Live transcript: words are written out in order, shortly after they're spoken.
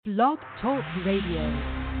Blog Talk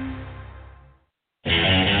Radio.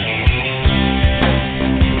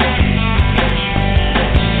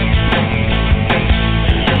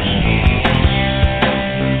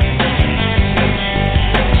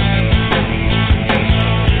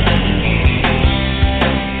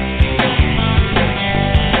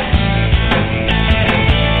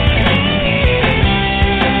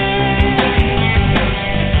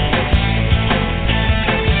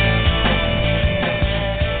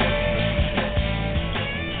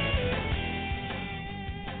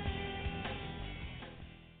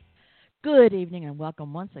 Good evening and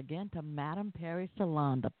welcome once again to Madam Perry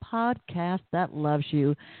Salon, the podcast that loves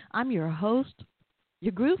you. I'm your host,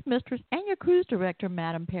 your groove mistress, and your cruise director,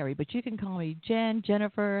 Madam Perry. But you can call me Jen,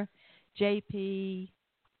 Jennifer, JP,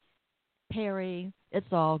 Perry.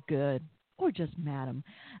 It's all good. Or just Madam.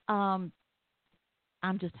 I'm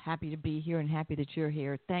just happy to be here and happy that you're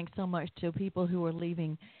here. Thanks so much to people who are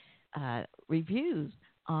leaving reviews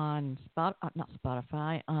on not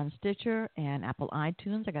Spotify, on Stitcher and Apple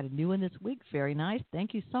iTunes. I got a new one this week. Very nice.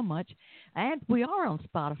 Thank you so much. And we are on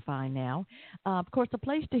Spotify now. Of course, the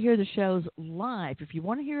place to hear the shows live. If you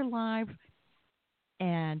want to hear live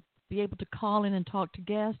and be able to call in and talk to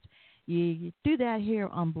guests, you do that here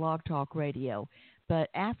on Blog Talk Radio. But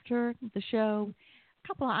after the show, a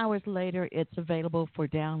couple of hours later, it's available for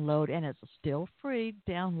download, and it's still free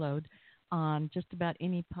download on just about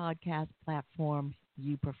any podcast platform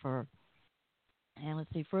you prefer. And let's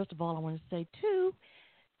see, first of all, I want to say, too,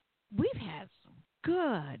 we've had some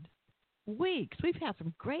good weeks. We've had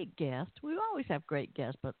some great guests. We always have great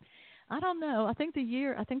guests, but I don't know. I think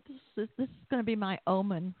this is going to be my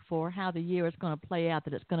omen for how the year is going to play out,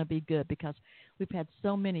 that it's going to be good, because we've had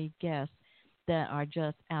so many guests that are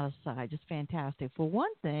just out of sight, just fantastic. For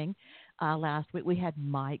one thing, last week we had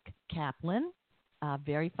Mike Kaplan, a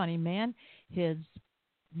very funny man. His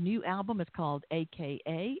new album is called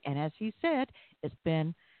AKA, and as he said, it's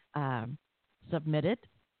been submitted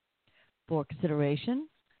for consideration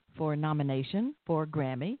for a nomination for a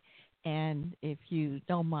Grammy. And if you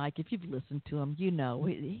know Mike, if you've listened to him, you know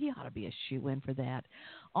he ought to be a shoo-in for that.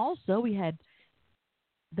 Also, we had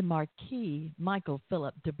the marquee Michael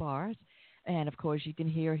Philip DeBars, and of course you can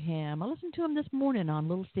hear him. I listened to him this morning on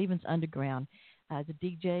Little Steven's Underground as a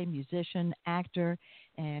DJ, musician, actor,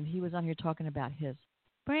 and he was on here talking about his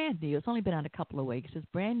brand new. It's only been out a couple of weeks. It's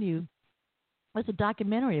brand new. It's a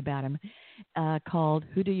documentary about him called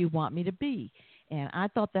Who Do You Want Me to Be? And I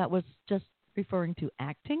thought that was just referring to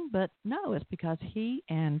acting, but no, it's because he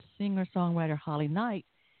and singer-songwriter Holly Knight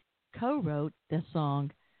co-wrote the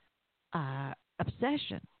song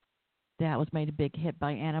Obsession. That was made a big hit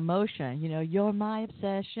by Anna Motion. You know, you're my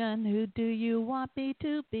obsession. Who do you want me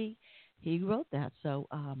to be? He wrote that. So,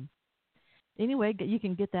 anyway, you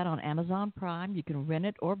can get that on Amazon Prime. You can rent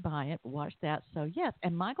it or buy it. Watch that. So, yes.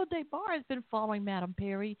 And Michael DeBar has been following Madam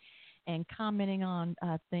Perry and commenting on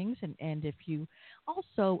things. And if you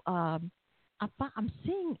also, I'm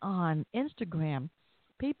seeing on Instagram,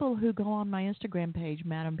 people who go on my Instagram page,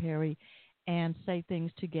 Madam Perry, and say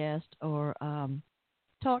things to guests or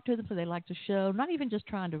talk to them so they like the show. Not even just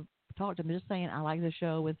trying to talk to them, just saying, I like the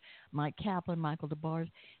show with Mike Kaplan, Michael DeBars.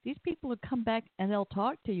 These people will come back and they'll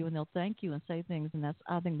talk to you and they'll thank you and say things, and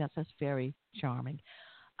I think that's just very charming.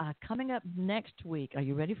 Coming up next week, are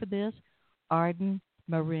you ready for this? Arden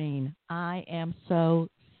Marine. I am so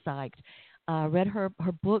psyched. Read her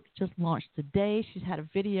book, just launched today. She's had a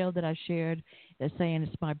video that I shared that's saying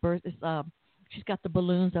it's my birthday. She's got the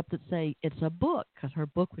balloons up that say it's a book, because her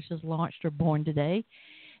book was just launched or born today.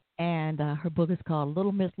 And her book is called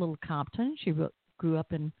Little Miss Little Compton. She grew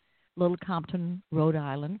up in Little Compton, Rhode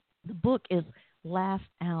Island. The book is laugh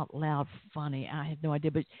out loud funny. I had no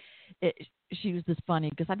idea, but she was just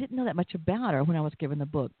funny because I didn't know that much about her when I was given the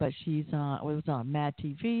book. But she's was on Mad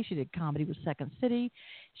TV. She did comedy with Second City.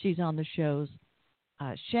 She's on the shows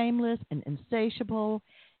Shameless and Insatiable.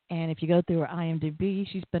 And if you go through her IMDb,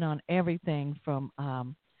 she's been on everything from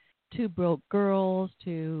Two Broke Girls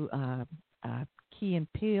to Key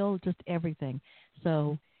and Peele, just everything.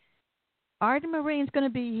 So Arden Marine's going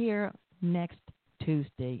to be here next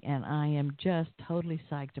Tuesday, and I am just totally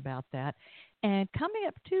psyched about that. And coming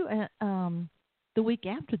up to the week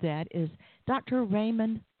after that is Dr.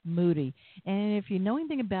 Raymond Moody. And if you know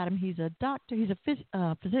anything about him, he's a doctor, he's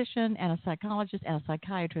a physician and a psychologist and a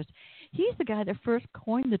psychiatrist. He's the guy that first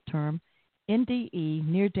coined the term NDE,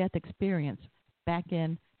 near-death experience, back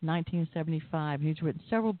in 1975. He's written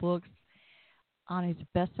several books. He's a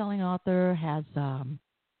best-selling author. Has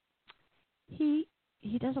he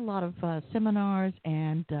does a lot of seminars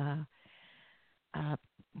and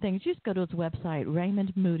things, just go to his website,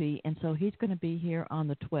 Raymond Moody, and so he's going to be here on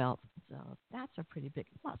the 12th. So that's a pretty big,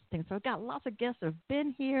 lots of things. So I've got lots of guests that have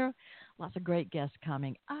been here, lots of great guests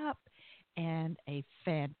coming up, and a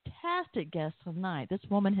fantastic guest tonight. This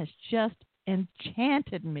woman has just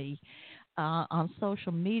enchanted me on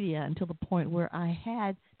social media until the point where I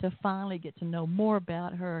had to finally get to know more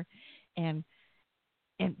about her and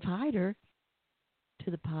invite her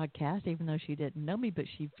to the podcast, even though she didn't know me, but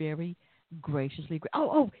she very graciously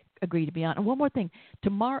agreed to be on. And one more thing,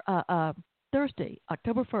 tomorrow, Thursday,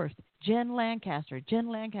 October 1st, Jen Lancaster is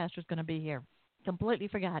going to be here. Completely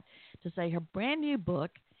forgot to say her brand new book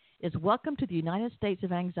is Welcome to the United States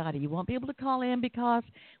of Anxiety. You won't be able to call in because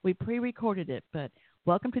we pre-recorded it, but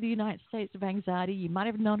Welcome to the United States of Anxiety. You might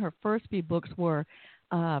have known her first few books were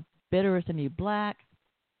Bitter as the New Black,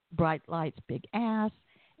 Bright Lights, Big Ass,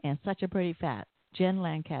 and Such a Pretty Fat. Jen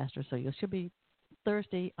Lancaster. So she'll be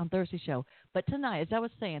on Thursday show. But tonight, as I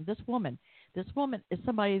was saying, this woman is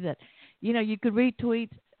somebody that, you could read tweets.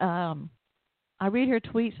 I read her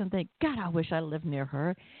tweets and think, God, I wish I lived near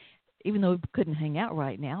her, even though we couldn't hang out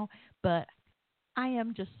right now. But I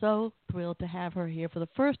am just so thrilled to have her here for the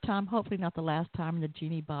first time, hopefully not the last time, in the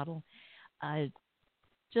Genie bottle.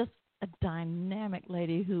 Just a dynamic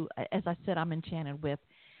lady who, as I said, I'm enchanted with.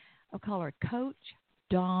 I'll call her Coach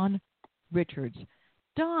Dawne Richards.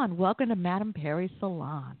 Dawne, welcome to Madame Perry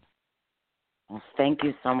Salon. Well, thank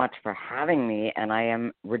you so much for having me, and I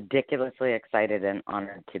am ridiculously excited and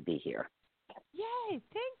honored to be here. Yay,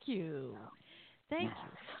 thank you. Thank you.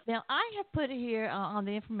 Now, I have put here on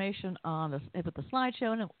the information with the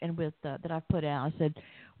slideshow and with that I've put out, I said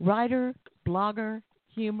writer, blogger,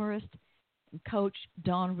 humorist, and Coach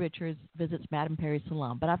Dawne Richards visits Madame Perry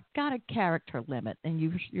Salon. But I've got a character limit, and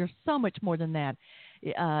you're so much more than that.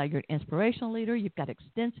 You're an inspirational leader. You've got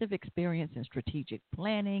extensive experience in strategic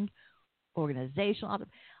planning, organizational,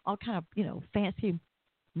 all kind of, fancy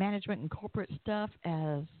management and corporate stuff,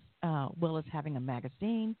 as well as having a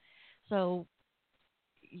magazine. So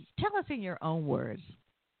tell us in your own words.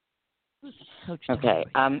 Who's Coach Dawne? Okay.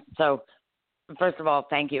 So first of all,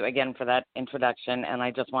 thank you again for that introduction. And I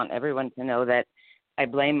just want everyone to know that I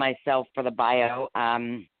blame myself for the bio,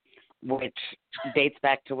 which dates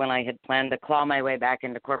back to when I had planned to claw my way back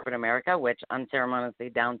into corporate America, which unceremoniously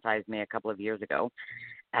downsized me a couple of years ago.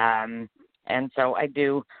 And so I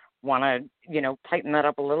do want to, tighten that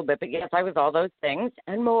up a little bit. But yes, I was all those things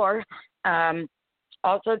and more.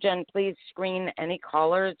 Also, Jen, please screen any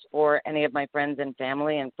callers for any of my friends and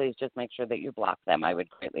family, and please just make sure that you block them. I would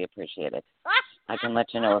greatly appreciate it. I can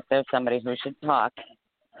let you know if there's somebody who should talk.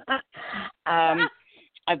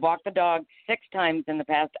 I've walked the dog 6 times in the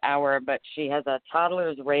past hour, but she has a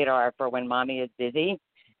toddler's radar for when mommy is busy.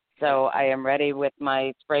 So I am ready with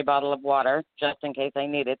my spray bottle of water just in case I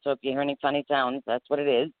need it. So if you hear any funny sounds, that's what it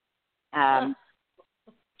is.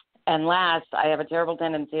 And last, I have a terrible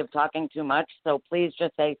tendency of talking too much, so please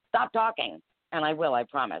just say, stop talking. And I will, I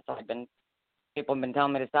promise. People have been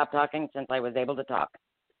telling me to stop talking since I was able to talk.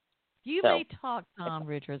 You may talk, Dawne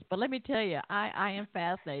Richards, but let me tell you, I am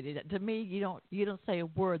fascinated. To me, you don't say a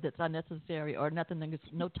word that's unnecessary or nothing.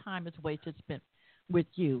 No time is wasted spent with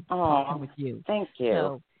you, talking with you. Thank you.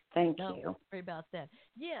 So, Thank don't you. worry about that.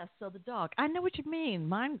 Yeah, so the dog. I know what you mean.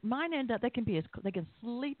 Mine end up. They can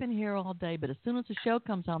sleep in here all day, but as soon as the show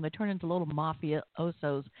comes on, they turn into little mafia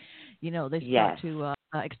osos. They start to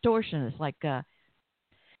extortion. It's like,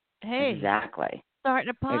 hey, exactly. Starting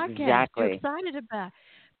a podcast. Exactly. You're excited about.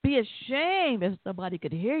 Be ashamed if somebody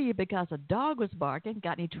could hear you because a dog was barking.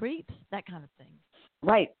 Got any treats? That kind of thing.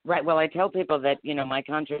 Right. Well, I tell people that, my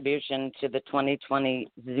contribution to the 2020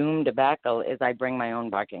 Zoom debacle is I bring my own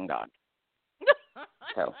barking dog.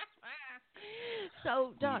 So,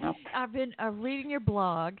 Dawne, I've been reading your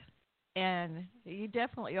blog, and you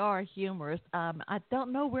definitely are a humorist. I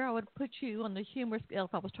don't know where I would put you on the humor scale.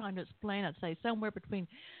 If I was trying to explain, I'd say somewhere between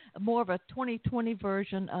more of a 2020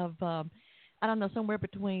 version of, somewhere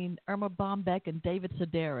between Irma Bombeck and David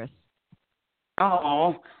Sedaris.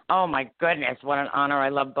 Oh my goodness, what an honor. I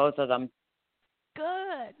love both of them.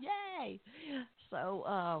 Good. Yay.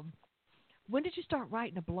 So, when did you start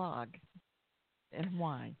writing a blog, and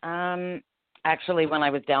why? Actually, when I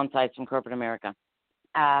was downsized from corporate America.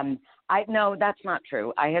 No, that's not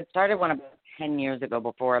true. I had started one about 10 years ago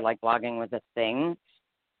before, blogging was a thing.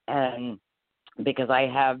 And because I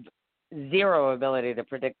have zero ability to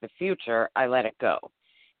predict the future, I let it go.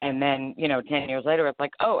 And then, 10 years later, it's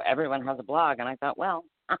like, oh, everyone has a blog. And I thought, well,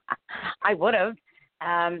 I would have.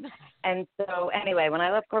 And so anyway, when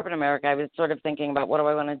I left corporate America, I was sort of thinking about what do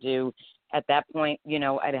I want to do. At that point,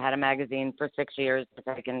 I'd had a magazine for 6 years, which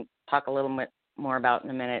I can talk a little bit more about in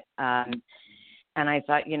a minute. And I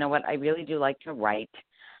thought, you know what, I really do like to write.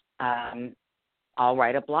 Um, I'll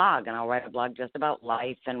write a blog, and I'll write a blog just about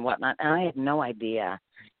life and whatnot. And I had no idea,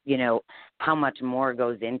 how much more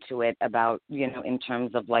goes into it about, in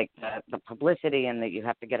terms of like the publicity and that you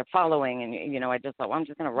have to get a following. And, I just thought, well, I'm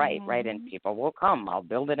just going to write, and people will come. I'll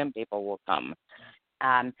build it and people will come.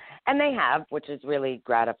 And they have, which is really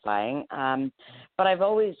gratifying. But I've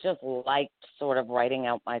always just liked sort of writing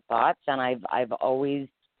out my thoughts, and I've always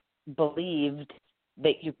believed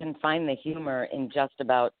that you can find the humor in just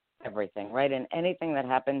about everything, right? And anything that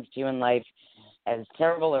happens to you in life, as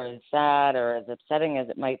terrible or as sad or as upsetting as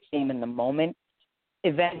it might seem in the moment,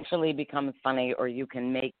 eventually becomes funny, or you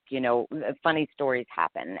can make, funny stories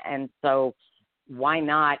happen. And so why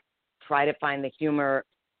not try to find the humor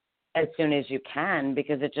as soon as you can,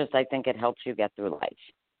 because I think it helps you get through life.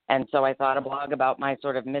 And so I thought a blog about my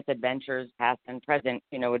sort of misadventures, past and present,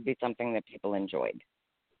 would be something that people enjoyed.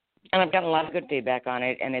 And I've gotten a lot of good feedback on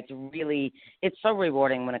it, and it's so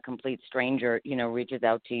rewarding when a complete stranger, reaches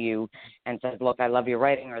out to you and says, look, I love your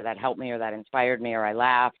writing, or that helped me, or that inspired me, or I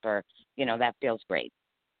laughed, or, that feels great.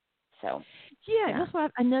 So. Yeah, that's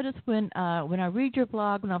what I noticed when I read your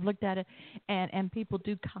blog, when I've looked at it, and people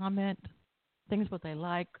do comment things what they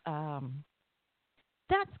like.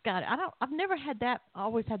 That's got it. I've never had that.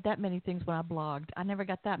 Always had that many things when I blogged. I never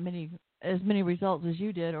got as many results as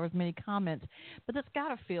you did, or as many comments. But that's got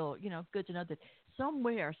to feel, good to know that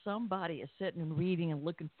somewhere somebody is sitting and reading and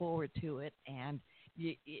looking forward to it, and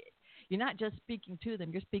you're not just speaking to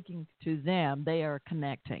them. You're speaking to them. They are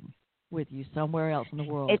connecting with you somewhere else in the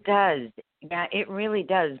world. It does. Yeah, it really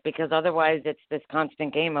does, because otherwise it's this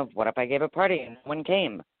constant game of, what if I gave a party and no one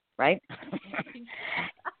came, right?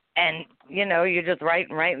 And, you just write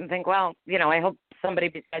and think, well, I hope somebody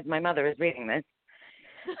besides my mother is reading this.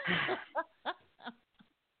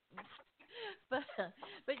 but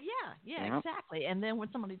yeah, exactly. And then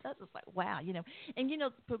when somebody does, it's like, wow, and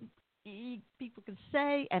people can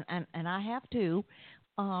say, and I have to,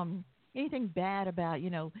 anything bad about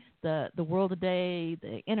the world today,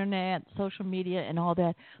 the internet, social media, and all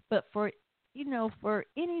that. But for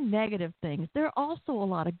any negative things, there are also a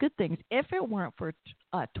lot of good things. If it weren't for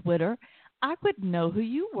Twitter, I wouldn't know who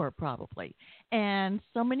you were probably, and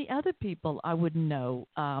so many other people I wouldn't know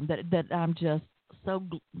that I'm just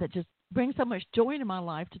that just bring so much joy into my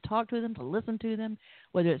life to talk to them, to listen to them,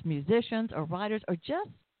 whether it's musicians or writers or just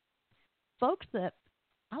folks that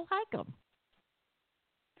I like them.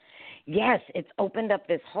 Yes, it's opened up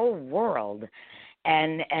this whole world.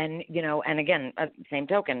 And again, same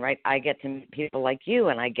token, right? I get to meet people like you,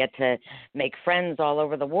 and I get to make friends all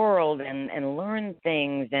over the world and learn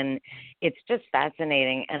things. And it's just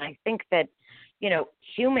fascinating. And I think that,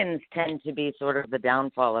 humans tend to be sort of the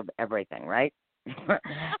downfall of everything, right?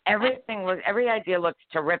 Every idea looks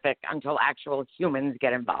terrific until actual humans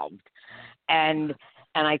get involved. And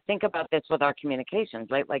I think about this with our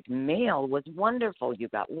communications, right? Like mail was wonderful. You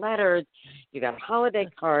got letters, you got holiday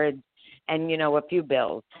cards, and, a few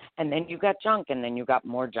bills. And then you got junk, and then you got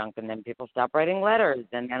more junk, and then people stopped writing letters,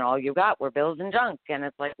 and then all you got were bills and junk. And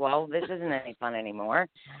it's like, well, this isn't any fun anymore.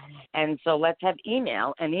 And so let's have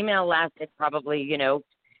email. And email lasted probably,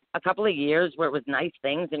 a couple of years where it was nice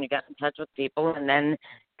things, and you got in touch with people, and then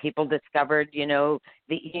people discovered, the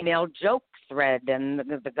email joke thread and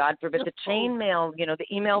the God forbid, the chain mail,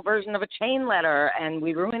 the email version of a chain letter, and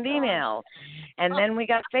we ruined email. And then we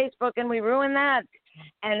got Facebook, and we ruined that.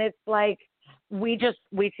 And it's like we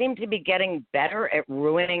seem to be getting better at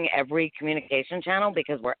ruining every communication channel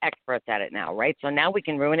because we're experts at it now, right? So now we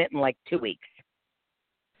can ruin it in like 2 weeks.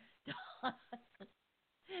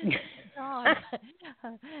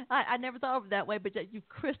 I never thought of it that way, but you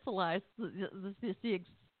crystallized the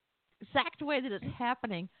exact way that it's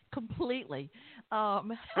happening completely.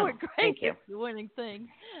 We're great at ruining things.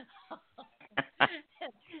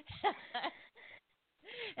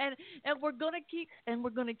 And we're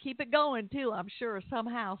gonna keep it going too. I'm sure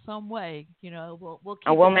somehow, some way, we'll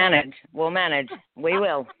keep. We'll manage. We'll manage. We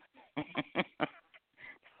will.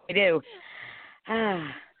 We do.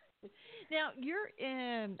 Now you're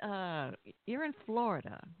in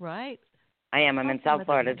Florida, right? I am. I'm in South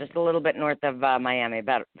Florida, just a little bit north of Miami,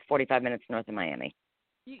 about 45 minutes north of Miami.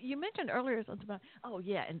 You mentioned earlier something about,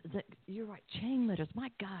 you're right, chain letters. My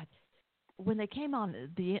God. When they came on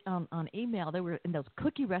on email, they were in those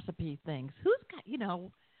cookie recipe things. Who's got,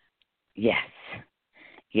 Yes.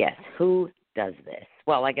 Who does this?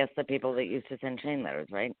 Well, I guess the people that used to send chain letters,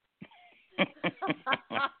 right?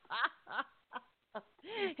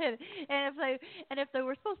 and if they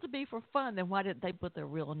were supposed to be for fun, then why didn't they put their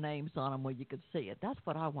real names on them where you could see it? That's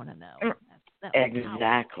what I want to know.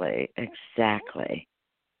 Exactly.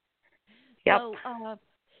 Yep. So,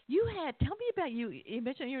 tell me about you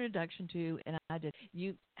mentioned your introduction to, and I did,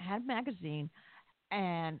 you had a magazine,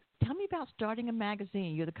 and tell me about starting a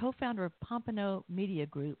magazine. You're the co-founder of Pompano Media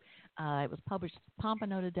Group. It was published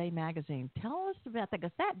Pompano Today magazine. Tell us about that,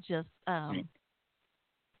 because that just,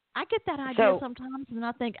 I get that idea So, sometimes, and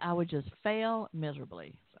I think I would just fail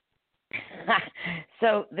miserably.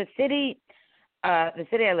 so the city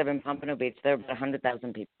I live in, Pompano Beach, there are about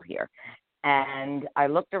 100,000 people here. And I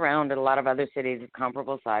looked around at a lot of other cities of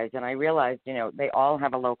comparable size, and I realized, they all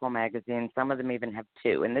have a local magazine. Some of them even have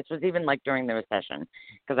two. And this was even like during the recession,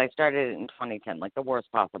 because I started it in 2010, like the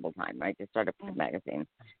worst possible time, right, to start a print magazine.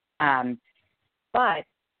 But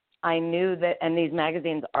I knew that, and these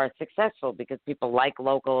magazines are successful because people like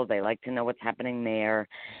local. They like to know what's happening there.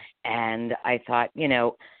 And I thought,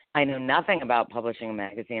 I know nothing about publishing a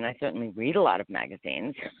magazine. I certainly read a lot of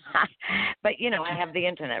magazines, but I have the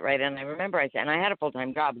internet, right? And I remember and I had a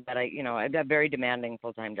full-time job, but I had a very demanding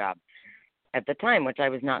full-time job at the time, which I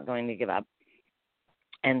was not going to give up.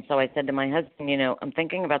 And so I said to my husband, I'm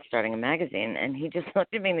thinking about starting a magazine. And he just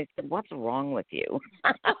looked at me and he said, "What's wrong with you?"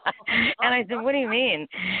 And I said, "What do you mean?"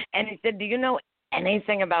 And he said, "Do you know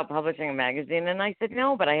anything about publishing a magazine?" And I said,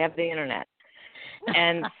 "No, but I have the internet."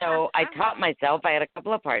 And so I taught myself. I had a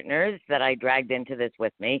couple of partners that I dragged into this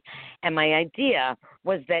with me. And my idea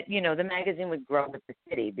was that, the magazine would grow with the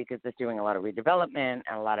city because it's doing a lot of redevelopment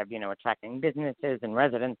and a lot of, attracting businesses and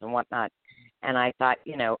residents and whatnot. And I thought,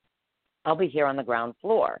 I'll be here on the ground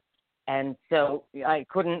floor. And so I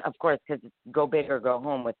couldn't, of course, because go big or go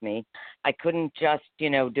home with me, I couldn't just,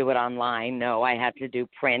 do it online. No, I had to do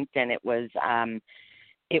print. And it was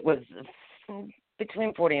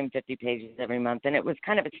between 40 and 50 pages every month, and it was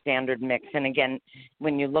kind of a standard mix. And again,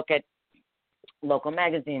 when you look at local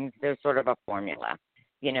magazines, there's sort of a formula.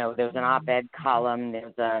 There's an op-ed column,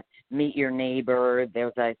 there's a meet your neighbor,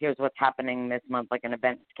 there's a here's what's happening this month, like an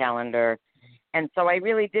events calendar. And so I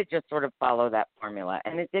really did just sort of follow that formula,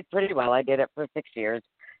 and it did pretty well. I did it for 6 years.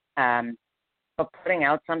 But putting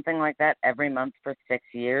out something like that every month for 6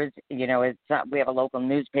 years, it's we have a local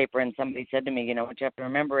newspaper, and somebody said to me, what you have to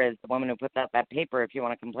remember is the woman who puts out that paper, if you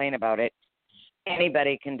want to complain about it,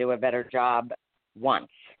 anybody can do a better job once,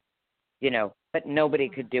 but nobody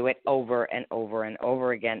could do it over and over and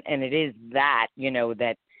over again. And it is that,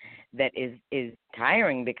 that is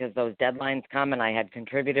tiring, because those deadlines come, and I had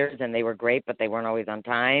contributors and they were great, but they weren't always on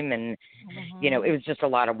time. And, it was just a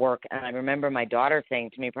lot of work. And I remember my daughter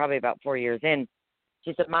saying to me probably about 4 years in,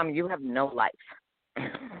 she said, "Mom, you have no life."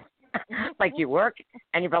 Like, you work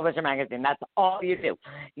and you publish a magazine. That's all you do.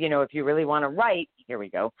 If you really want to write, here we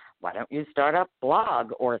go, why don't you start a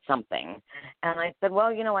blog or something? And I said, well,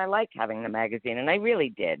 I like having the magazine. And I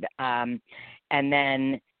really did. And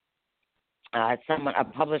then a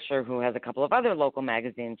publisher who has a couple of other local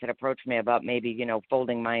magazines had approached me about maybe,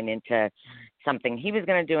 folding mine into something he was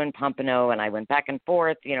going to do in Pompano. And I went back and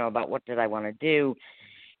forth, about what did I want to do.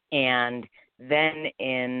 And then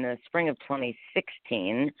in the spring of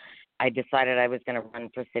 2016, I decided I was going to run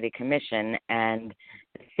for city commission, and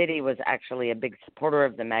the city was actually a big supporter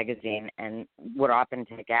of the magazine and would often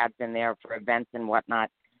take ads in there for events and whatnot.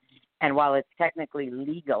 And while it's technically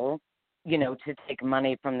legal, to take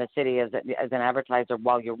money from the city as an advertiser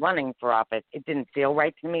while you're running for office, it didn't feel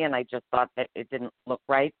right to me, and I just thought that it didn't look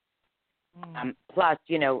right. Plus,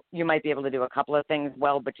 you might be able to do a couple of things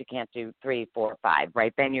well, but you can't do 3, 4, 5,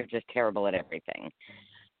 right? Then you're just terrible at everything.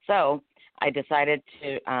 So I decided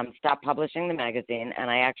to stop publishing the magazine, and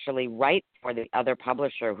I actually write for the other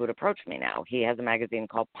publisher who'd approached me now. He has a magazine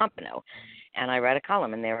called Pompano, and I write a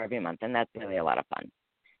column in there every month, and that's really a lot of fun.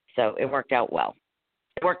 So it worked out well.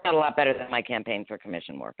 It worked out a lot better than my campaign for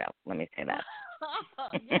commission worked out. Let me say that.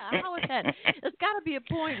 Yeah, how is that? There's got to be a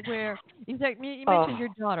point where you mentioned your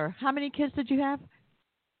daughter. How many kids did you have?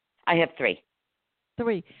 I have 3.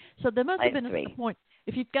 3. So there must have been a 3. point.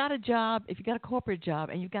 If you've got a job, if you've got a corporate job,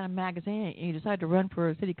 and you've got a magazine, and you decide to run for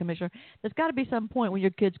a city commissioner, there's got to be some point when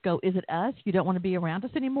your kids go, "Is it us? You don't want to be around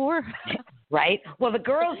us anymore?" Right. Well, the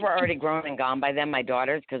girls were already grown and gone by then. My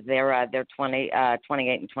daughters, because they're 28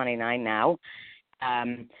 and 29 now.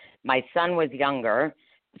 My son was younger,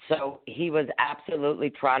 so he was absolutely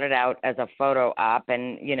trotted out as a photo op,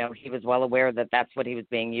 and, he was well aware that that's what he was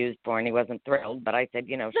being used for, and he wasn't thrilled. But I said,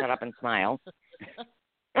 shut up and smile.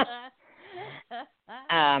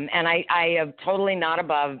 And I am totally not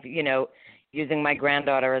above, using my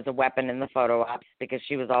granddaughter as a weapon in the photo ops, because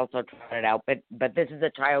she was also trotted out. But this is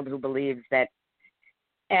a child who believes that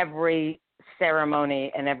every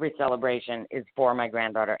ceremony and every celebration is for my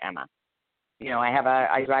granddaughter, Emma.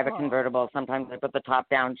 I drive a convertible. Sometimes I put the top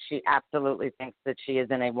down. She absolutely thinks that she is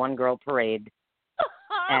in a one-girl parade.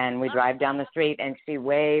 And we drive down the street, and she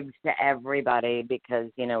waves to everybody because,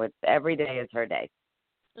 it's every day is her day.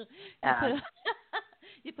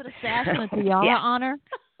 You put a sash and a tiara yeah. on her?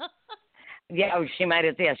 Yeah, she might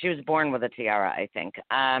have. Yeah, she was born with a tiara, I think.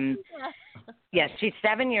 Yes, she's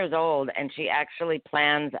 7 years old, and she actually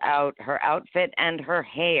plans out her outfit and her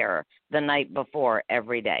hair the night before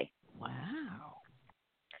every day. Wow.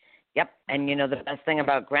 Yep, and the best thing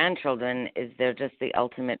about grandchildren is they're just the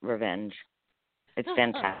ultimate revenge. It's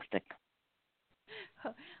fantastic.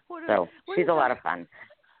 She's a lot of fun.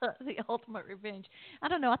 The ultimate revenge. I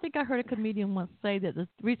don't know. I think I heard a comedian once say that the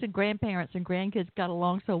reason grandparents and grandkids got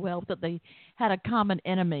along so well was that they had a common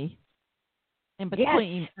enemy in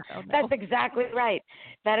between. Yes, that's exactly right.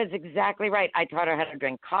 That is exactly right. I taught her how to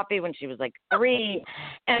drink coffee when she was like 3,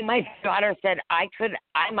 and my daughter said, I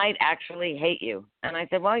might actually hate you. And I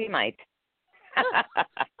said, well, you might.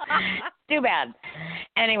 Too bad.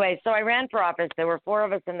 Anyway, so I ran for office. There were 4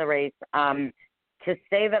 of us in the race. To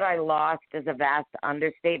say that I lost is a vast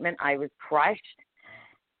understatement. I was crushed.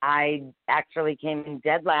 I actually came in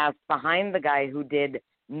dead last behind the guy who did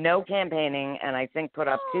no campaigning and I think put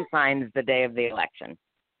up 2 signs the day of the election.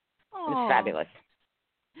 It was fabulous.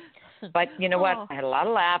 But you know what? I had a lot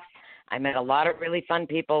of laughs. I met a lot of really fun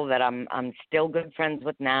people that I'm still good friends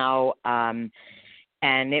with now.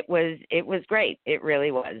 And it was great. It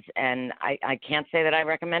really was. And I can't say that I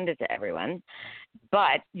recommend it to everyone.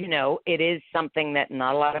 But, it is something that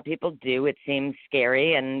not a lot of people do. It seems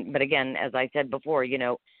scary. But again, as I said before,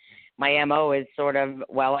 my MO is sort of,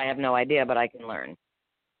 well, I have no idea, but I can learn.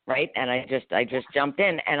 Right. And I just jumped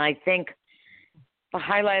in. And I think the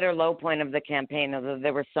highlight or low point of the campaign, although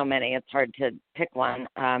there were so many, it's hard to pick one,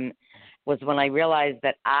 was when I realized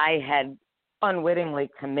that I had unwittingly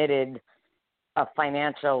committed a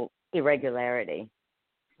financial irregularity.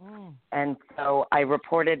 And so I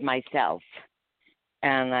reported myself.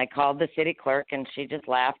 And I called the city clerk, and she just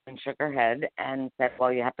laughed and shook her head and said,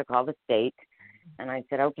 well, you have to call the state. And I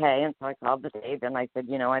said, okay. And so I called the state, and I said,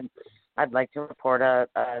 I'd like to report a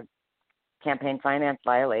campaign finance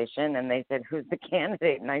violation. And they said, who's the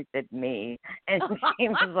candidate? And I said, me. And she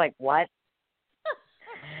was like, what?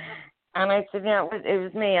 And I said, it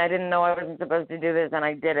was me. I didn't know I wasn't supposed to do this, and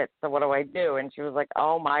I did it. So what do I do? And she was like,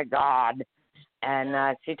 oh, my God.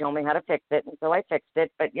 And she told me how to fix it, and so I fixed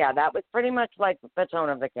it. But, yeah, that was pretty much like the tone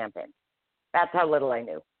of the campaign. That's how little I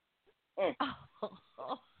knew.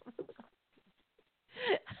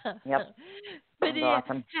 Yep. But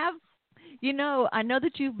awesome. I know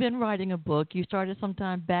that you've been writing a book. You started some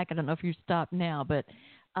time back. I don't know if you stopped now, but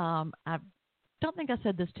I don't think I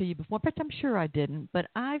said this to you before, but I'm sure I didn't. But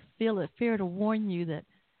I feel it fair to warn you that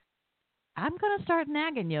I'm going to start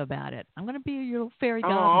nagging you about it. I'm going to be your fairy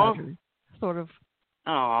godmother, sort of.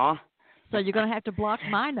 Aw. So you're going to have to block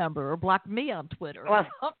my number or block me on Twitter. Well,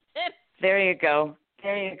 there you go.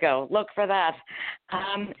 There you go. Look for that.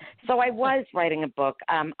 So I was writing a book.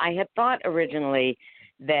 I had thought originally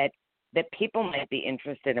that people might be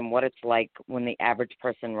interested in what it's like when the average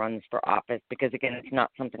person runs for office, because, again, it's not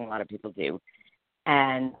something a lot of people do.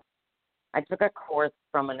 And I took a course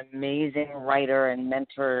from an amazing writer and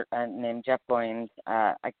mentor named Jeff Goins.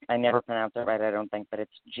 I never pronounce it right, I don't think, but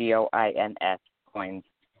it's Goins, Goins.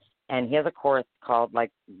 And he has a course called,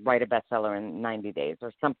 Write a Bestseller in 90 Days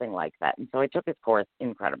or something like that. And so I took his course,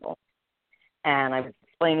 incredible. And I was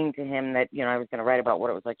explaining to him that, I was going to write about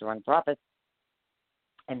what it was like to run for office.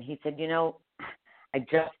 And he said, I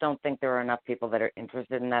just don't think there are enough people that are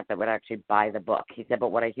interested in that would actually buy the book. He said,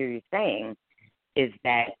 but what I hear you saying is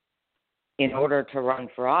that in order to run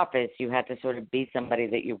for office, you had to sort of be somebody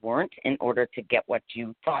that you weren't in order to get what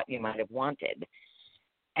you thought you might have wanted.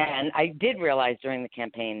 And I did realize during the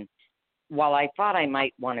campaign, while I thought I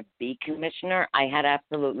might want to be commissioner, I had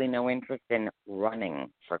absolutely no interest in running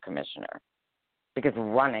for commissioner because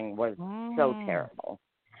running was so terrible.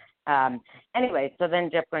 Anyway, so then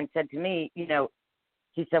Jeff Grant said to me,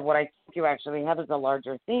 he said, what I think you actually have is a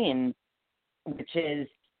larger theme, which is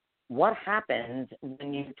what happens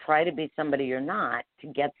when you try to be somebody you're not to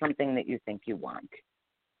get something that you think you want.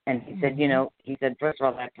 And he said, first of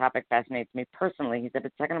all, that topic fascinates me personally. He said,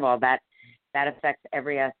 but second of all, that affects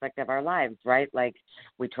every aspect of our lives, right? Like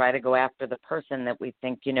we try to go after the person that we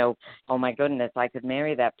think, oh my goodness, I could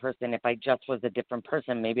marry that person. If I just was a different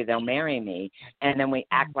person, maybe they'll marry me. And then we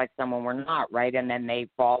act like someone we're not, right? And then they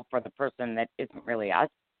fall for the person that isn't really us.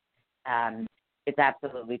 It's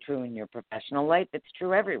absolutely true in your professional life. It's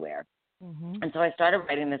true everywhere. And so I started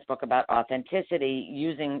writing this book about authenticity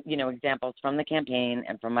using, examples from the campaign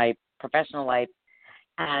and from my professional life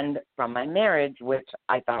and from my marriage, which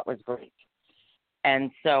I thought was great.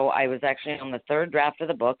 And so I was actually on the third draft of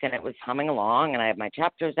the book, and it was humming along, and I had my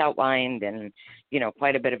chapters outlined and,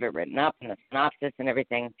 quite a bit of it written up and the synopsis and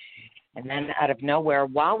everything. And then out of nowhere,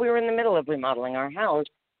 while we were in the middle of remodeling our house,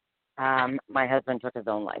 my husband took his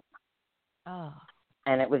own life. Oh.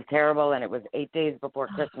 And it was terrible, and it was 8 days before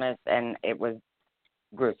Christmas, and it was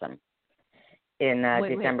gruesome in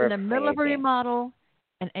December in the middle of a remodel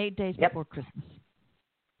and 8 days Yep. before Christmas.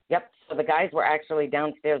 Yep. So the guys were actually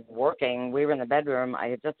downstairs working. We were in the bedroom. I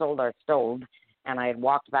had just sold our stove, and I had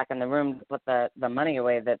walked back in the room to put the money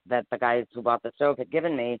away that the guys who bought the stove had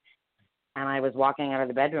given me. And I was walking out of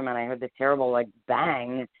the bedroom, and I heard this terrible,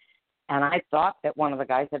 bang. And I thought that one of the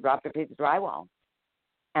guys had dropped a piece of drywall.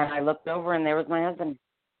 And I looked over, and there was my husband.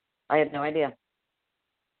 I had no idea.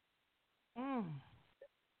 Mm.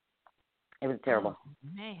 It was terrible. Oh,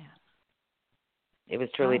 man. It was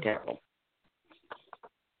truly terrible.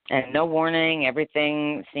 And no warning.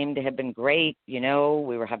 Everything seemed to have been great. We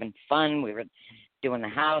were having fun. We were doing the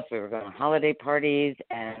house. We were going to holiday parties.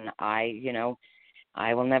 And I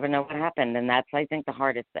will never know what happened. And that's, I think, the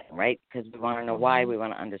hardest thing, right? Because we want to know why. We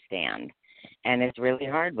want to understand. And it's really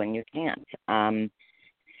hard when you can't.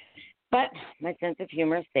 But my sense of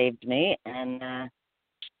humor saved me. And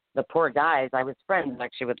the poor guys, I was friends,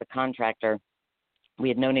 actually, with the contractor. We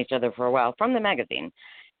had known each other for a while from the magazine.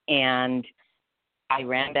 And I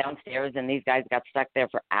ran downstairs, and these guys got stuck there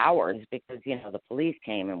for hours because, the police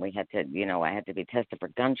came, and we had to, I had to be tested for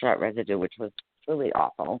gunshot residue, which was really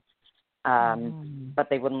awful. But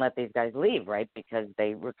they wouldn't let these guys leave, right, because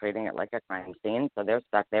they were treating it like a crime scene. So they're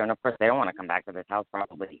stuck there. And, of course, they don't want to come back to this house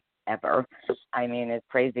probably ever. I mean, as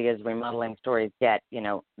crazy as remodeling stories get,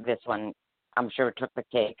 this one, I'm sure, took the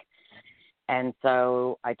cake. And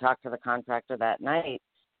so I talked to the contractor that night.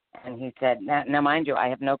 And he said, now, mind you, I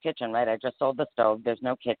have no kitchen, right? I just sold the stove. There's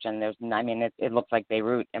no kitchen. It looks like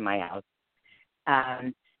Beirut in my house.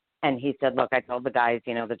 And he said, look, I told the guys,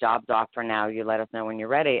 the job's off for now. You let us know when you're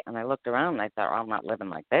ready. And I looked around, and I thought, I'm not living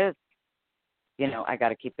like this. I got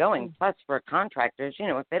to keep going. Plus, for contractors,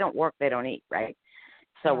 if they don't work, they don't eat, right?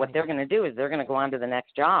 So what they're going to do is they're going to go on to the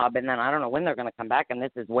next job, and then I don't know when they're going to come back, and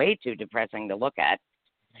this is way too depressing to look at.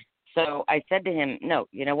 So I said to him, no,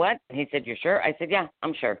 you know what? And he said, you're sure? I said, yeah,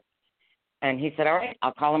 I'm sure. And he said, all right,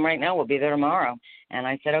 I'll call them right now. We'll be there tomorrow. And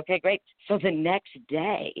I said, okay, great. So the next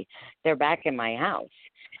day, they're back in my house.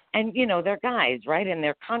 And, they're guys, right? And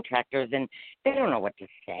they're contractors, and they don't know what to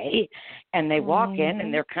say. And they walk in,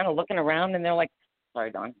 and they're kind of looking around, and they're like,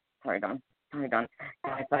 sorry, Dawne. And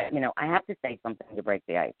I thought, I have to say something to break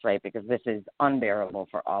the ice, right? Because this is unbearable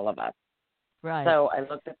for all of us. Right. So I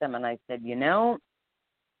looked at them, and I said,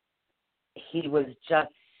 he was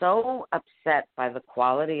just so upset by the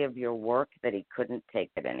quality of your work that he couldn't take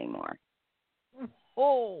it anymore.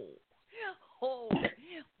 Oh.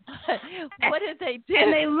 What did they do?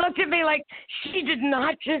 And they looked at me like, she did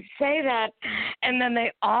not just say that. And then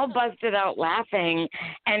they all busted out laughing,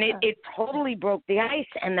 and it totally broke the ice.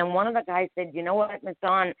 And then one of the guys said, you know what, Miss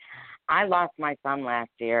Dawne, I lost my son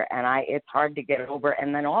last year, and it's hard to get over.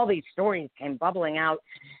 And then all these stories came bubbling out,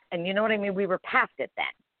 and you know what I mean? We were past it then.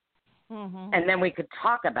 Mm-hmm. And then we could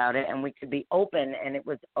talk about it, and we could be open, and it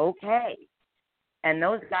was okay. And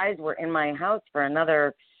those guys were in my house for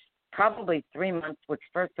another probably 3 months, which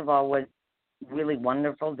first of all was really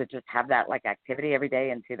wonderful to just have that activity every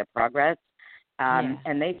day and see the progress.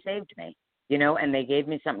 And they saved me, and they gave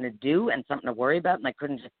me something to do and something to worry about, and I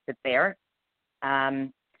couldn't just sit there.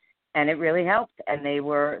 And it really helped. And they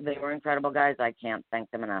were incredible guys. I can't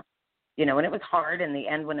thank them enough. And it was hard in the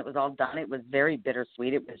end when it was all done. It was very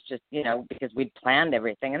bittersweet. It was just, because we'd planned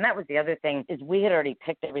everything. And that was the other thing is we had already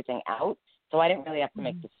picked everything out. So I didn't really have to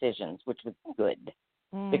make decisions, which was good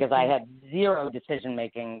because I had zero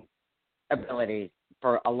decision-making ability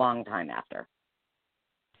for a long time after.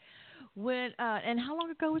 When and how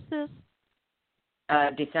long ago was this?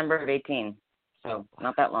 December of 18. So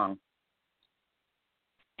not that long.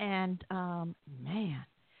 And, man.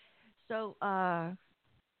 So,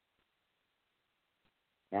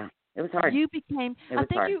 yeah, it was hard. You became. I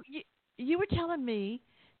think hard. you were telling me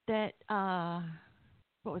that.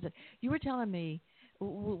 What was it? You were telling me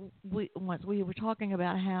once we were talking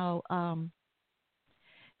about how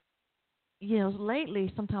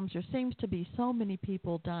lately sometimes there seems to be so many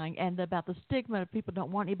people dying, and about the stigma of people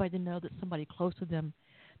don't want anybody to know that somebody close to them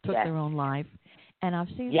took their own life. And I've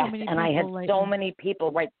seen so many people. And I had lately. so many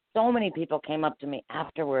people. Right, so many people came up to me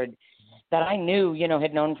afterward that I knew,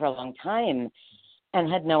 had known for a long time. And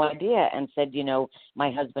had no idea and said, my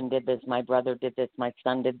husband did this, my brother did this, my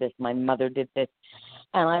son did this, my mother did this.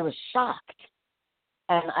 And I was shocked.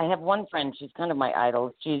 And I have one friend, she's kind of my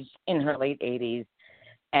idol. She's in her late 80s.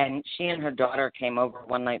 And she and her daughter came over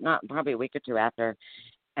one night, not probably a week or two after,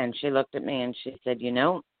 and she looked at me and she said, you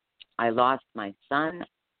know, I lost my son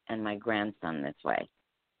and my grandson this way,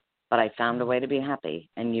 but I found a way to be happy,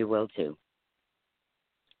 and you will too.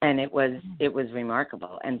 And it was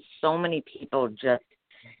remarkable. And so many people just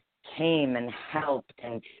came and helped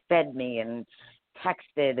and fed me and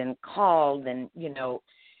texted and called, and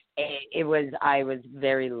I was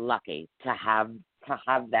very lucky to have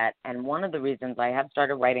that. And one of the reasons I have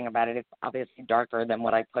started writing about it, it's obviously darker than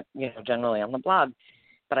what I put generally on the blog,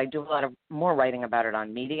 but I do a lot of more writing about it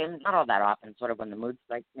on Medium, not all that often, sort of when the mood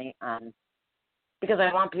strikes me, because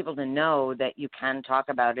I want people to know that you can talk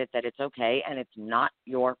about it, that it's okay, and it's not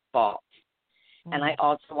your fault. And I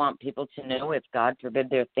also want people to know, if God forbid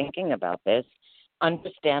they're thinking about this,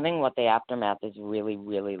 understanding what the aftermath is really,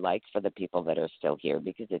 really like for the people that are still here,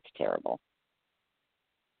 because it's terrible.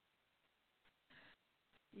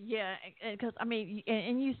 Yeah, because I mean,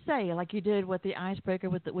 and you say, like you did with the icebreaker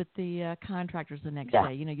with the contractors the next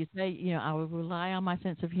day. You say, I will rely on my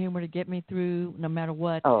sense of humor to get me through no matter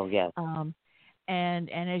what. Oh, yes. And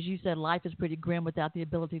as you said, life is pretty grim without the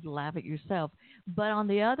ability to laugh at yourself. But on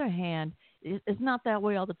the other hand, it's not that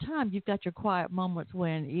way all the time. You've got your quiet moments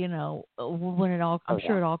when when it all. I'm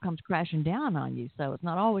sure it all comes crashing down on you. So it's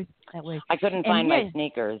not always that way. I couldn't find my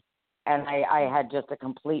sneakers, and I had just a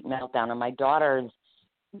complete meltdown. And my daughters,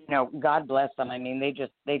 God bless them. I mean, they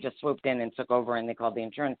just swooped in and took over, and they called the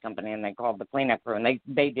insurance company, and they called the cleanup crew, and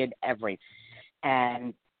they did everything.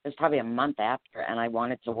 And it was probably a month after, and I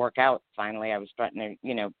wanted to work out. Finally, I was starting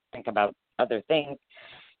to, think about other things,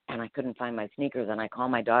 and I couldn't find my sneakers. And I called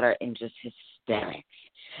my daughter in just hysterics.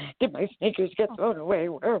 Did my sneakers get thrown away?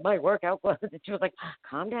 Where are my workout clothes? And she was like,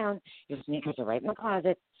 calm down. Your sneakers are right in the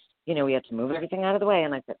closet. We have to move everything out of the way.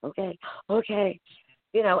 And I said, okay. And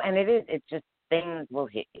it's just things will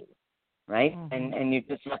hit you, right? Mm-hmm. And you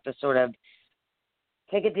just have to sort of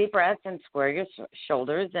take a deep breath and square your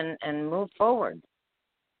shoulders and move forward.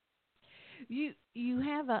 You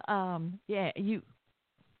have a you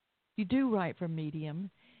do write for Medium,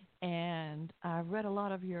 and I've read a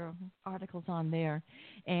lot of your articles on there,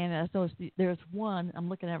 and so there's one I'm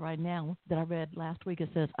looking at right now that I read last week. It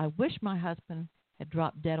says, "I wish my husband had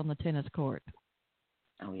dropped dead on the tennis court."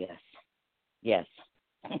 Oh yes,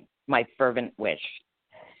 my fervent wish.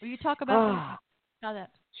 Will you talk about that? How that?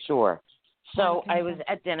 Sure. So I was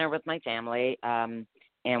at dinner with my family.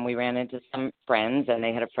 And we ran into some friends, and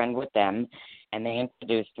they had a friend with them, and they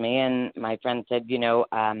introduced me, and my friend said, you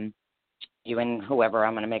and whoever,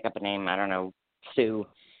 I'm going to make up a name, I don't know, Sue,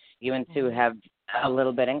 you and Sue have a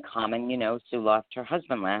little bit in common. Sue lost her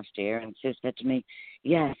husband last year, and Sue said to me,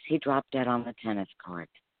 yes, he dropped dead on the tennis court.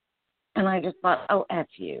 And I just thought, oh, F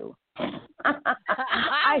you.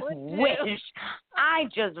 I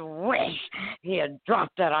just wish he had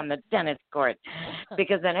dropped that on the tennis court,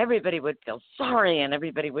 because then everybody would feel sorry and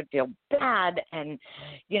everybody would feel bad, and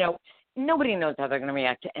nobody knows how they're going to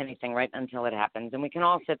react to anything right until it happens. And we can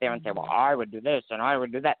all sit there and say, well, I would do this and I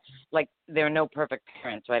would do that. Like, there are no perfect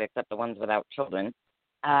parents, right, except the ones without children.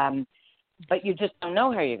 But you just don't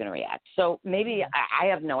know how you're going to react. So maybe I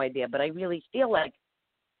have no idea, but I really feel like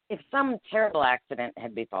if some terrible accident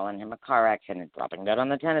had befallen him, a car accident, dropping dead on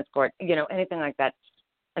the tennis court, anything like that,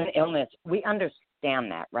 an illness, we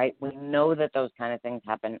understand that, right? We know that those kind of things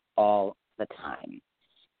happen all the time.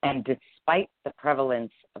 And despite the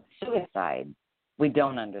prevalence of suicide, we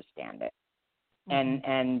don't understand it.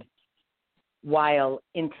 Mm-hmm. And while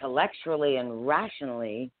intellectually and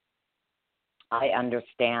rationally, I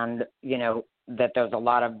understand, that there's a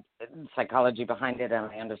lot of psychology behind it, and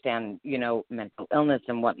I understand, mental illness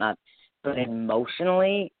and whatnot, but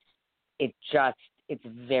emotionally, it's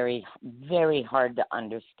very, very hard to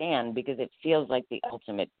understand, because it feels like the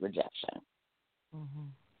ultimate rejection.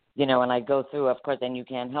 Mm-hmm. And I go through, of course, and you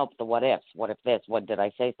can't help the what ifs. What if this? What did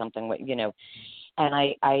I say something? And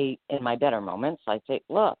I in my better moments, I say,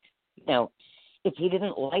 look, if he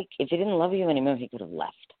didn't love you anymore, he could have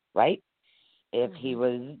left, right? If he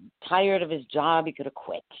was tired of his job, he could have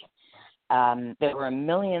quit. There were a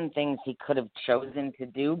million things he could have chosen to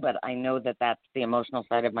do, but I know that that's the emotional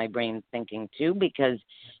side of my brain thinking too, because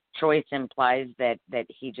choice implies that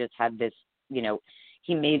he just had this,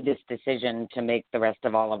 he made this decision to make the rest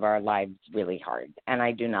of all of our lives really hard, and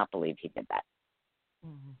I do not believe he did that.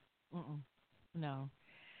 No.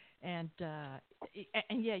 And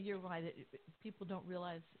yeah, you're right. People don't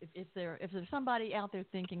realize if there's somebody out there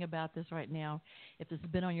thinking about this right now, if this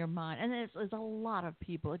has been on your mind, and there's a lot of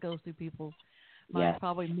people. It goes through people's Mine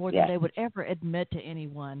probably more than Yes. they would ever admit to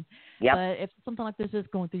anyone. Yep. But if something like this is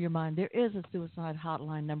going through your mind, there is a suicide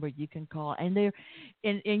hotline number you can call, and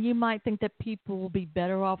you might think that people will be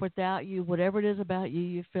better off without you. Whatever it is about you,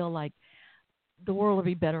 you feel like the world will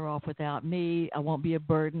be better off without me. I won't be a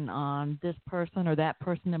burden on this person or that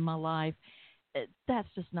person in my life. That's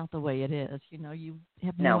just not the way it is. You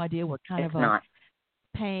have no idea what kind of a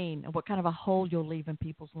pain, what kind of a hole you'll leave in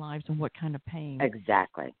people's lives, and what kind of pain.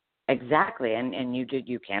 Exactly. And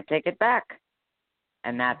you can't take it back.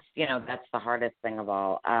 And that's the hardest thing of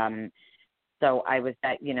all. So I was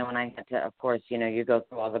and I had to, of course, you go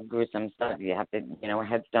through all the gruesome stuff. You have to, a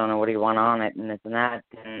headstone or what do you want on it and this and that.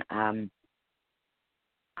 And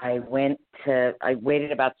I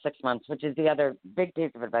waited about 6 months, which is the other big piece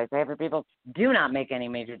of advice I have for people. Do not make any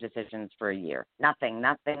major decisions for a year. Nothing.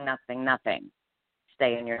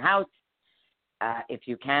 Stay in your house. If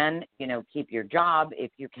you can, keep your job. If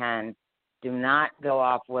you can, do not go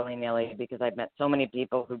off willy-nilly, because I've met so many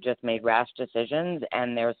people who just made rash decisions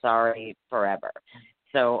and they're sorry forever.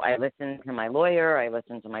 So I listened to my lawyer. I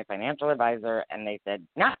listened to my financial advisor, and they said,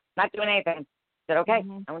 no, not doing anything. I said, okay,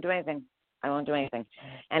 I won't do anything. And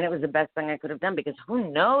it was the best thing I could have done, because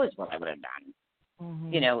who knows what I would have done,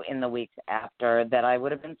 in the weeks after that I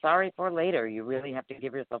would have been sorry for later. You really have to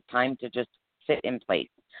give yourself time to just sit in place.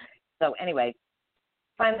 So anyway,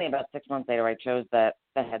 finally about 6 months later, I chose the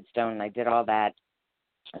headstone, and I did all that.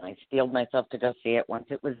 And I steeled myself to go see it once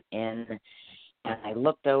it was in. And I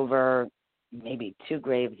looked over, maybe 2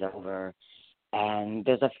 graves over, and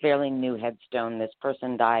there's a fairly new headstone. This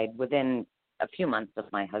person died within a few months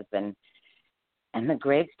of my husband. And the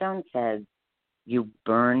gravestone says, you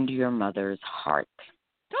burned your mother's heart.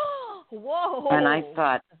 Whoa. And I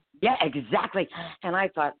thought, yeah, exactly. And I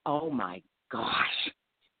thought, oh, my gosh.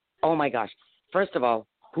 First of all,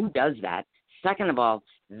 who does that? Second of all,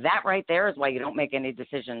 that right there is why you don't make any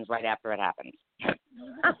decisions right after it happens.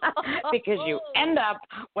 Because you end up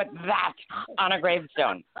with that on a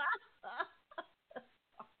gravestone.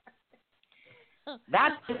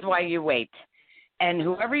 That is why you wait. And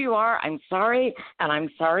whoever you are, I'm sorry, and I'm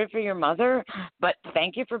sorry for your mother, but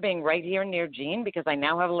thank you for being right here near Jean, because I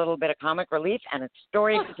now have a little bit of comic relief and a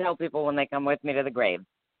story to tell people when they come with me to the grave.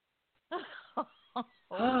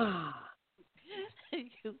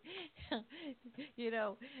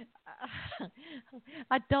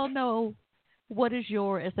 I don't know what is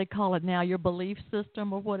as they call it now, your belief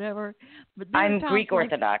system or whatever. But I'm Greek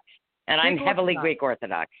Orthodox, and I'm heavily Greek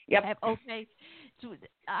Orthodox. Yep. Okay.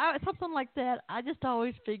 Something like that. I just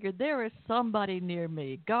always figured there is somebody near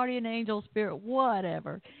me, guardian angel, spirit,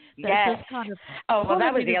 whatever. Yes. Just kind of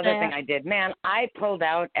that was the other thing I did. Man, I pulled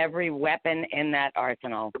out every weapon in that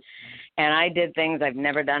arsenal, and I did things I've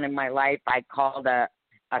never done in my life. I called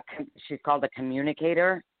she's called a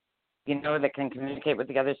communicator, that can communicate with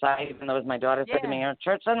the other side, even though, as my daughter said to me,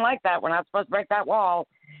 church doesn't like that. We're not supposed to break that wall.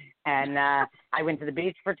 And I went to the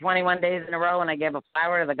beach for 21 days in a row, and I gave a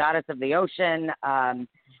flower to the goddess of the ocean. I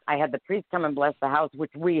had the priest come and bless the house,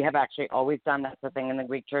 which we have actually always done. That's the thing in the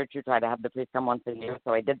Greek church. You try to have the priest come once a year,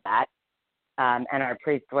 so I did that. And our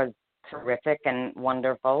priest was terrific and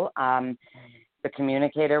wonderful. The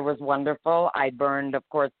communicator was wonderful. I burned, of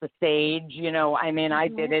course, the sage. I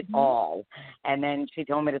did it all. And then she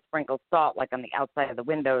told me to sprinkle salt, like on the outside of the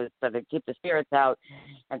windows, so to keep the spirits out.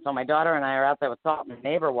 And so my daughter and I are out there with salt, and the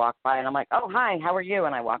neighbor walked by, and I'm like, oh, hi, how are you?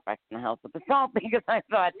 And I walked back to the house with the salt, because I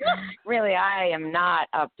thought, really, I am not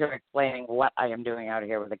up to explaining what I am doing out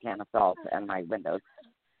here with a can of salt and my windows.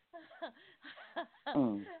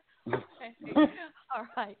 Okay. All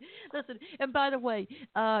right. Listen, and by the way,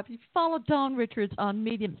 if you follow Dawne Richards on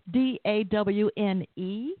Medium,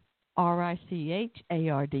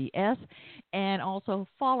 DAWNERICHARDS, and also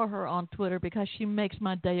follow her on Twitter, because she makes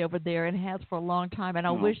my day over there and has for a long time. And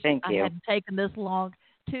I wish I hadn't taken this long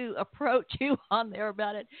to approach you on there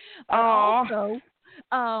about it. Also,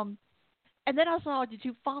 and then I saw that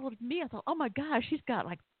you followed me. I thought, oh my gosh, she's got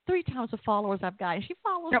like 3 times the followers I've got, and she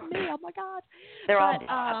follows me. Oh my God! They're all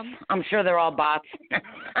bots. I'm sure they're all bots.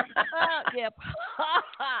 Yep.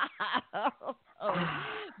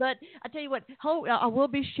 But I tell you what, I will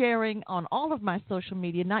be sharing on all of my social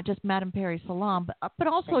media, not just Madam Perry Salon, but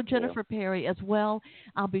also Thank Jennifer you. Perry as well.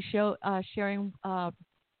 I'll be sharing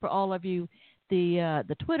for all of you the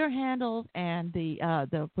Twitter handles and the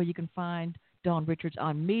where you can find Dawne Richards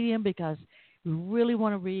on Medium, because we really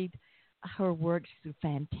want to read her work. She's a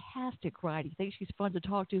fantastic writer. I think she's fun to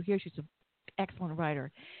talk to here. She's an excellent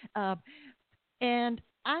writer. And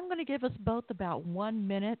I'm going to give us both about 1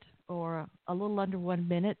 minute, or a little under 1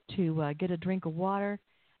 minute, to get a drink of water,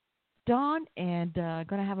 Dawne, and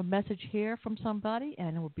going to have a message here from somebody,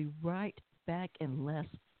 and we'll be right back in less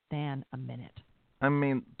than a minute. I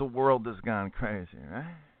mean, the world has gone crazy,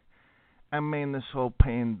 right? I mean, this whole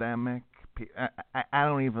pandemic, I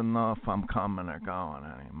don't even know if I'm coming or going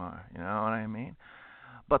anymore. You know what I mean?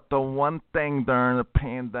 But the one thing during the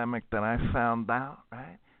pandemic that I found out,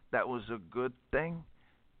 right, that was a good thing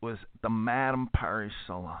was the Madame Perry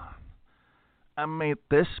Salon. I mean,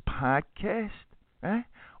 this podcast, right,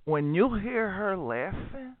 when you hear her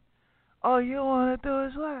laughing, all you want to do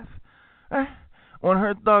is laugh, right? When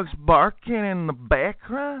her dog's barking in the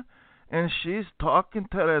background and she's talking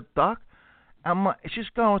to the dog, I'm like, she's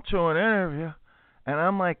going to an interview, and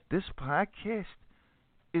I'm like, this podcast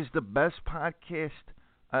is the best podcast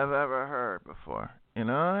I've ever heard before. You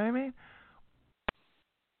know what I mean?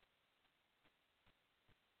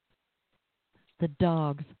 The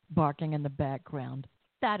dogs barking in the background.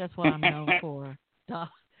 That is what I'm known for. Dog.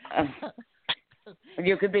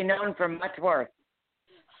 You could be known for much worse.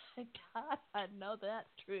 God, I know that's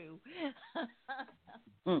true.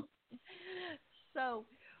 So,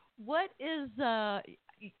 what is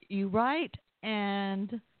you write,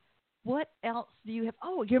 and what else do you have?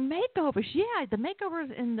 Oh, your makeovers. Yeah, the makeovers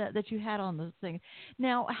that you had on the thing.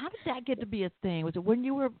 Now, how did that get to be a thing? Was it when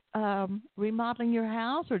you were remodeling your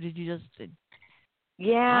house, or did you just?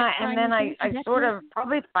 Yeah, Like and then I sort decorate? of,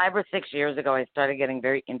 probably 5 or 6 years ago, I started getting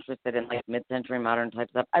very interested in like mid-century modern type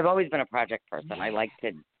stuff. I've always been a project person. I like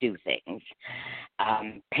to do things,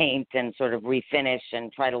 paint and sort of refinish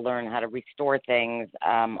and try to learn how to restore things,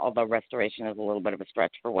 although restoration is a little bit of a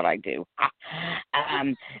stretch for what I do.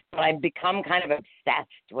 But I've become kind of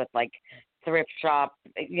obsessed with like thrift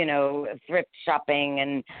shopping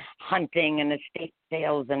and hunting and estate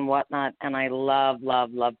sales and whatnot, and I love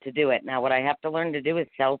to do it. Now, what I have to learn to do is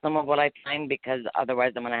sell some of what I find, because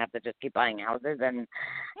otherwise I'm going to have to just keep buying houses, and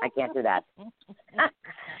I can't do that.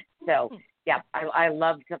 So, yeah, I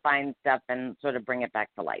love to find stuff and sort of bring it back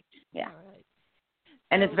to life. Yeah. Right.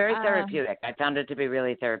 And it's very therapeutic. I found it to be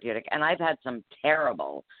really therapeutic, and I've had some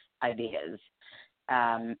terrible ideas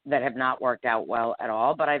that have not worked out well at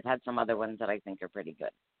all, but I've had some other ones that I think are pretty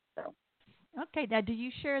good. So. Okay, now do you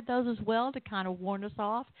share those as well to kind of warn us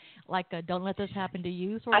off, like don't let this happen to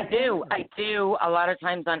you? I do a lot of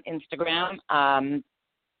times on Instagram, and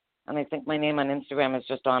I think my name on Instagram is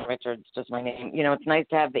just Dawne Richards, just my name. You know, it's nice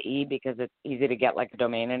to have the E because it's easy to get like a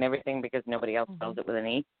domain and everything, because nobody else spells it with an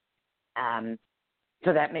E.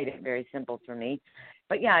 So that made it very simple for me.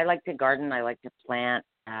 But yeah, I like to garden, I like to plant,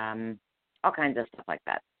 all kinds of stuff like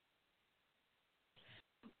that.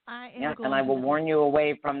 And I will warn you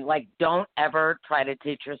away from, like, don't ever try to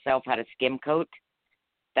teach yourself how to skim coat.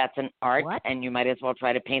 That's an art, and you might as well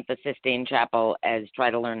try to paint the Sistine Chapel as try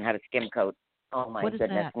to learn how to skim coat. Oh, my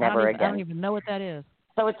goodness, never again. I don't even know what that is.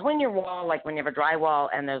 So it's when your wall, like when you have a drywall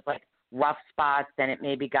and there's, like, rough spots and it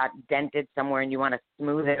maybe got dented somewhere and you want to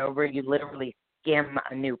smooth it over, you literally skim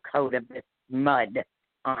a new coat of this mud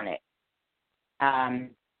on it.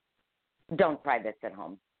 Don't try this at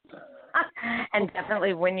home. And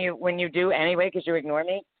definitely when you do anyway, because you ignore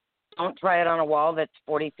me, don't try it on a wall that's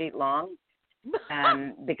 40 feet long,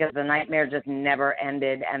 because the nightmare just never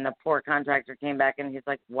ended. And the poor contractor came back and he's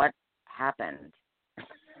like, "What happened?"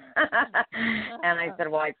 And I said,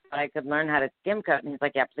 "Well, I thought I could learn how to skim coat." And he's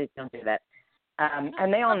like, "Yeah, please don't do that."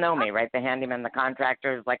 And they all know me, right? The handyman, the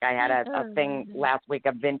contractors. Like, I had a thing last week,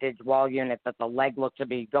 a vintage wall unit that the leg looked to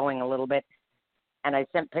be going a little bit. And I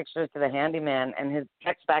sent pictures to the handyman, and his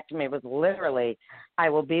text back to me was literally, "I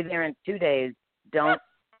will be there in 2 days. Don't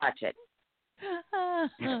touch it."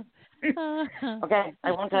 Okay,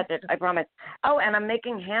 I won't touch it. I promise. Oh, and I'm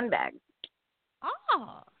making handbags.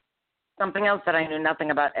 Oh. Something else that I knew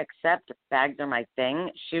nothing about, except bags are my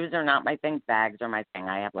thing. Shoes are not my thing. Bags are my thing.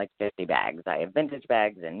 I have like 50 bags. I have vintage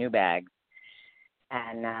bags and new bags.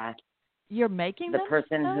 And you're making the them?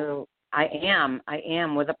 person who I am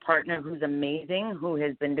with a partner who's amazing, who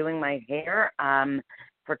has been doing my hair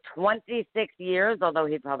for 26 years, although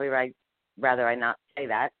he'd probably rather I not say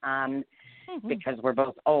that because we're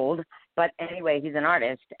both old. But anyway, he's an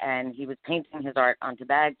artist, and he was painting his art onto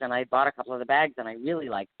bags, and I bought a couple of the bags, and I really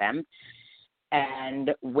liked them.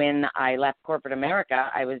 And when I left corporate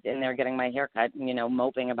America, I was in there getting my hair cut,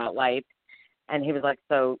 moping about life. And he was like,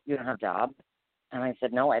 "So you don't have a job?" And I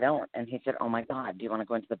said, "No, I don't." And he said, "Oh, my God, do you want to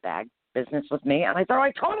go into the bag business with me?" And I thought,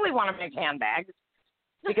 I totally want to make handbags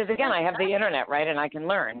because, again, I have the internet, right, and I can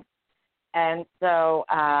learn. And so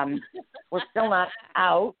we're still not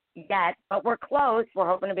out yet, but we're close. We're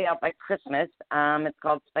hoping to be out by Christmas. It's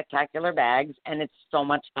called Spectacular Bags, and it's so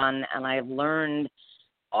much fun, and I've learned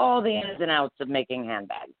all the ins and outs of making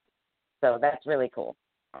handbags. So that's really cool.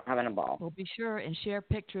 having a ball. Well, be sure and share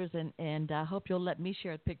pictures, and I hope you'll let me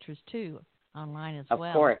share pictures too online as well.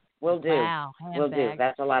 Of course, we'll do. Wow, we'll do.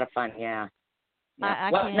 That's a lot of fun. Yeah.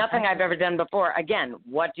 I nothing I've ever done before. Again,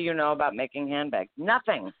 what do you know about making handbags?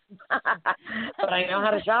 Nothing. But I know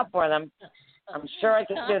how to shop for them. I'm sure I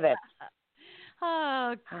can do this.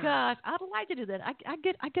 Oh gosh, I'd like to do that. I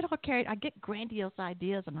get all carried. I get grandiose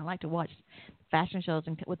ideas, and I like to watch fashion shows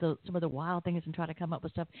and with some of the wild things and try to come up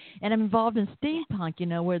with stuff. And I'm involved in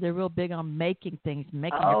steampunk, where they're real big on making things,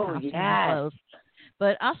 making your costumes and clothes.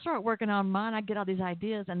 But I start working on mine. I get all these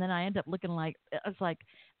ideas, and then I end up looking like it's like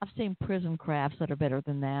I've seen prison crafts that are better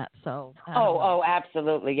than that. So. Oh,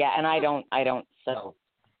 absolutely, yeah. And I don't sew.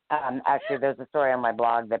 Actually, there's a story on my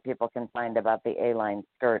blog that people can find about the A-line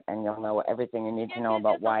skirt, and you'll know everything you need to know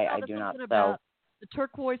about why I do not sew. The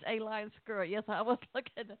turquoise A-line skirt. Yes, I was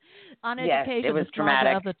looking on education. Yes, it was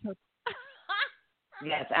dramatic.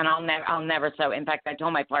 Yes, and I'll never sew. In fact, I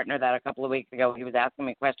told my partner that a couple of weeks ago. He was asking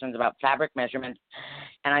me questions about fabric measurements,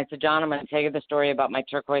 and I said, John, I'm going to tell you the story about my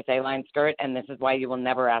turquoise A-line skirt, and this is why you will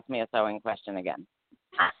never ask me a sewing question again,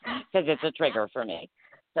 because it's a trigger for me.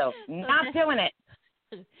 So not doing it.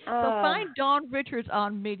 So find Dawne Richards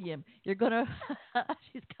on Medium. You're gonna.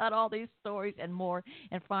 She's got all these stories and more,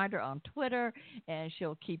 and find her on Twitter, and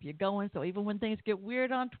she'll keep you going. So even when things get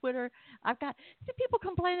weird on Twitter, people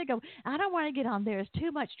complain and go, I don't want to get on there. It's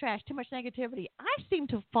too much trash, too much negativity. I seem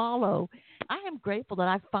to follow. I am grateful that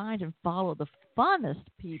I find and follow the funnest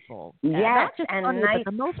people. Yes, not just and funny, nice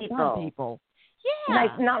but the most people. fun people. Yeah,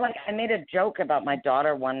 nice. Not like I made a joke about my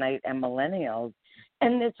daughter one night and millennials.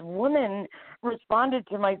 And this woman responded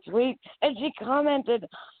to my tweet, and she commented,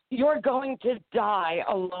 "You're going to die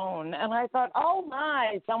alone." And I thought, oh,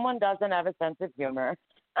 my, someone doesn't have a sense of humor.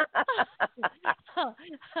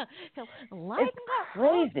 It's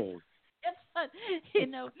crazy.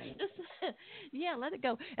 Yeah, let it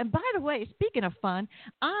go. And by the way, speaking of fun,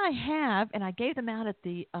 I have, and I gave them out at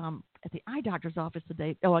the eye doctor's office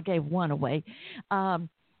today. Oh, I gave one away. I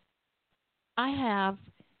have,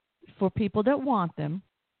 for people that want them,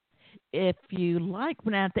 if you like,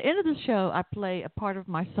 when at the end of the show, I play a part of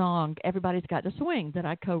my song, Everybody's Got to Swing, that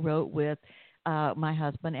I co-wrote with my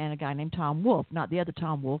husband and a guy named Tom Wolfe. Not the other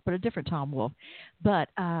Tom Wolfe, but a different Tom Wolfe. But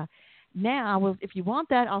now, if you want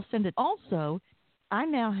that, I'll send it. Also, I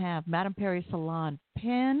now have Madame Perry Salon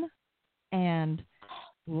pen and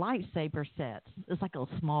lightsaber sets. It's like a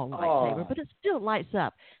small lightsaber, but it still lights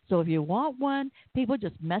up. So if you want one, people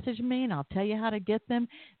just message me and I'll tell you how to get them.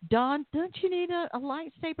 Dawn, don't you need a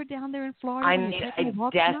lightsaber down there in Florida? I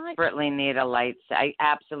desperately need a lightsaber. I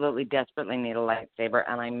absolutely desperately need a lightsaber,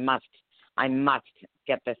 and I must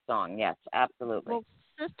get this song. Yes, absolutely. Well,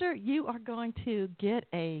 sister, you are going to get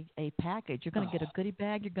a package. You're going to get a goodie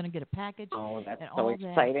bag. You're going to get a package. Oh, that's so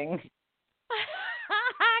exciting.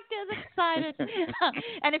 I get excited.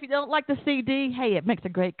 And if you don't like the CD, hey, it makes a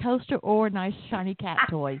great coaster or a nice shiny cat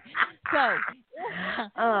toy. So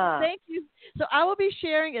thank you. So I will be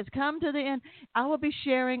sharing, it's come to the end, I will be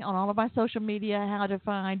sharing on all of my social media how to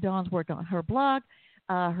find Dawn's work on her blog,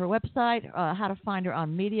 her website, how to find her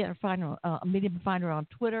on media and find her on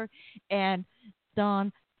Twitter. And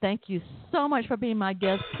Dawn, thank you so much for being my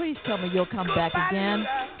guest. Please tell me you'll come back again.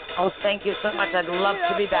 Oh, thank you so much. I'd love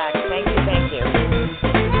to be back. Thank you.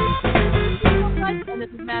 And this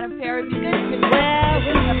is Madame Perry. Well, when you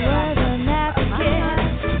were an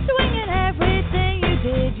African, swinging everything you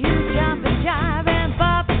did, you jump and jive and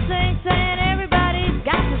bop and sing, saying everybody's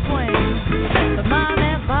got to swing. But Mom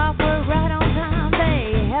and Pop were right on time.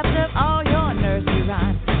 They helped up all your nursery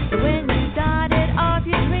rhymes. So when you started off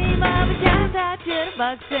your dream of a jazz-out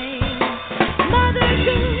jitterbug scene, Mother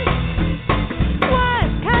Goose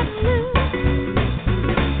was cutting loose.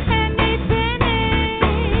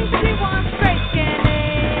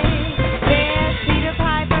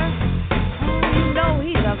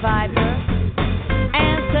 Viper.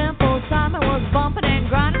 And Simple Simon was bumping and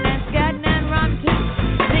grinding and scatting and rhyming too.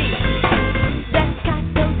 See, that's got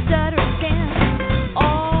those stutter skin.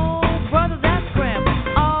 Oh, brother, that's grim.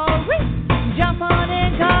 Oh, jump on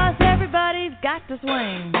in, 'cause everybody's got to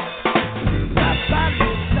swing.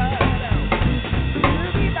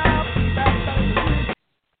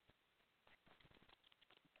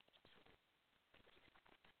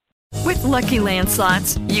 With Lucky Land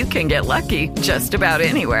Slots, you can get lucky just about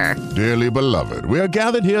anywhere. Dearly beloved, we are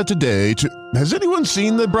gathered here today to... Has anyone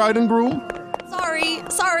seen the bride and groom?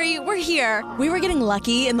 Sorry, we're here. We were getting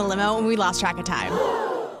lucky in the limo and we lost track of time.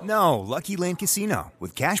 No, Lucky Land Casino,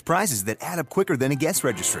 with cash prizes that add up quicker than a guest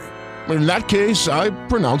registry. In that case, I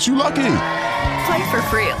pronounce you lucky. Play for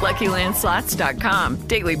free at LuckyLandSlots.com.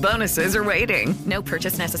 Daily bonuses are waiting. No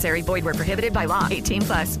purchase necessary. Void where prohibited by law.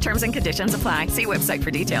 18+. Terms and conditions apply. See website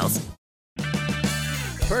for details.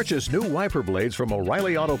 Purchase new wiper blades from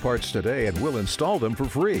O'Reilly Auto Parts today and we'll install them for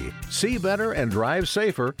free. See better and drive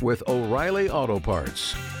safer with O'Reilly Auto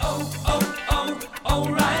Parts.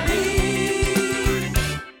 O'Reilly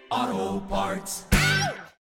Auto Parts.